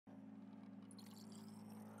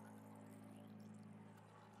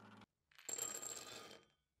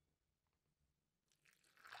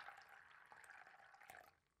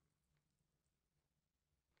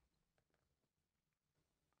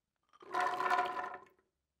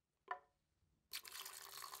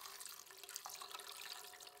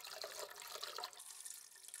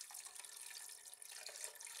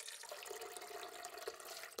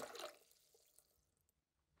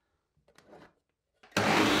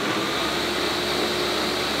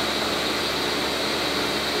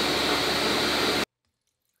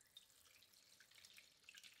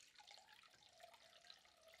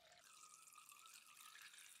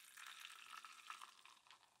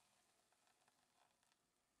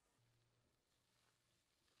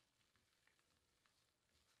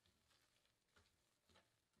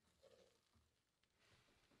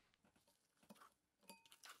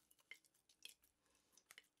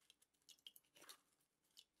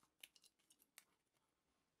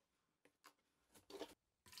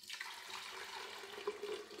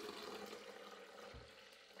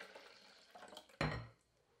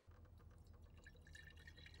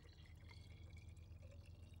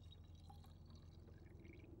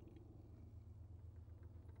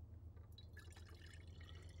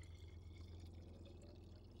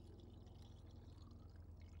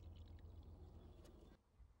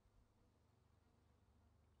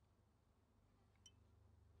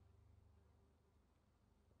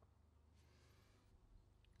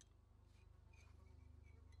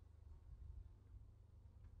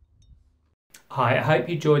Hi, I hope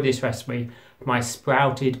you enjoyed this recipe for my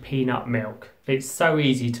sprouted peanut milk. It's so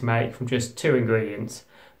easy to make from just 2 ingredients,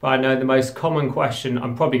 but I know the most common question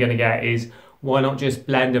I'm probably going to get is why not just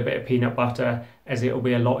blend a bit of peanut butter, as it'll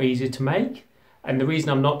be a lot easier to make. And the reason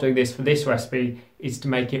I'm not doing this for this recipe is to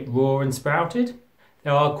make it raw and sprouted.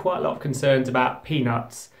 There are quite a lot of concerns about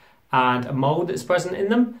peanuts and a mold that's present in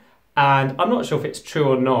them, and I'm not sure if it's true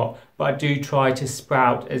or not, but I do try to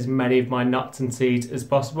sprout as many of my nuts and seeds as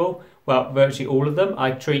possible. Well, virtually all of them.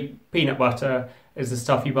 I treat peanut butter as the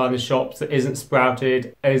stuff you buy in the shops that isn't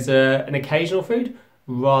sprouted as an occasional food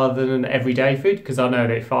rather than an everyday food, because I know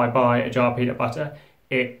that if I buy a jar of peanut butter,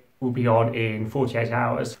 it will be on in 48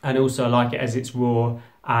 hours. And also I like it as it's raw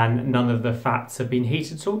and none of the fats have been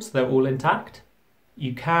heated at all, so they're all intact.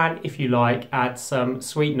 You can, if you like, add some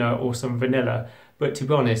sweetener or some vanilla, but to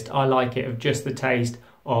be honest, I like it of just the taste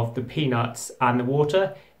of the peanuts and the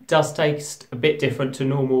water. It does taste a bit different to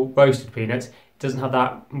normal roasted peanuts. It doesn't have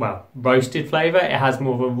that, well, roasted flavour. It has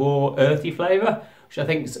more of a raw, earthy flavour, which I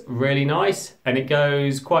think is really nice, and it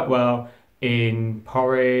goes quite well in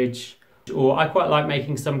porridge, or I quite like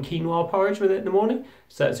making some quinoa porridge with it in the morning.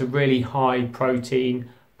 So it's a really high protein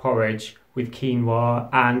porridge with quinoa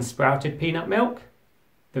and sprouted peanut milk.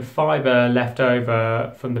 The fibre left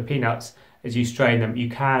over from the peanuts, as you strain them, you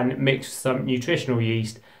can mix some nutritional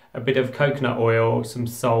yeast, a bit of coconut oil, some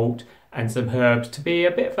salt and some herbs to be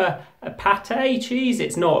a bit of a pate cheese.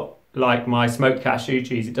 It's not like my smoked cashew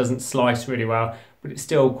cheese, it doesn't slice really well, but it's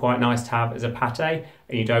still quite nice to have as a pate,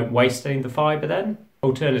 and you don't waste any of the fibre then.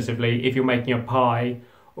 Alternatively, if you're making a pie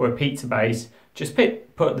or a pizza base, just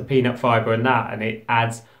put the peanut fibre in that and it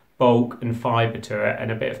adds bulk and fibre to it and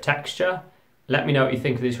a bit of texture. Let me know what you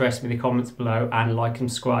think of this recipe in the comments below, and like and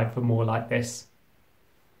subscribe for more like this.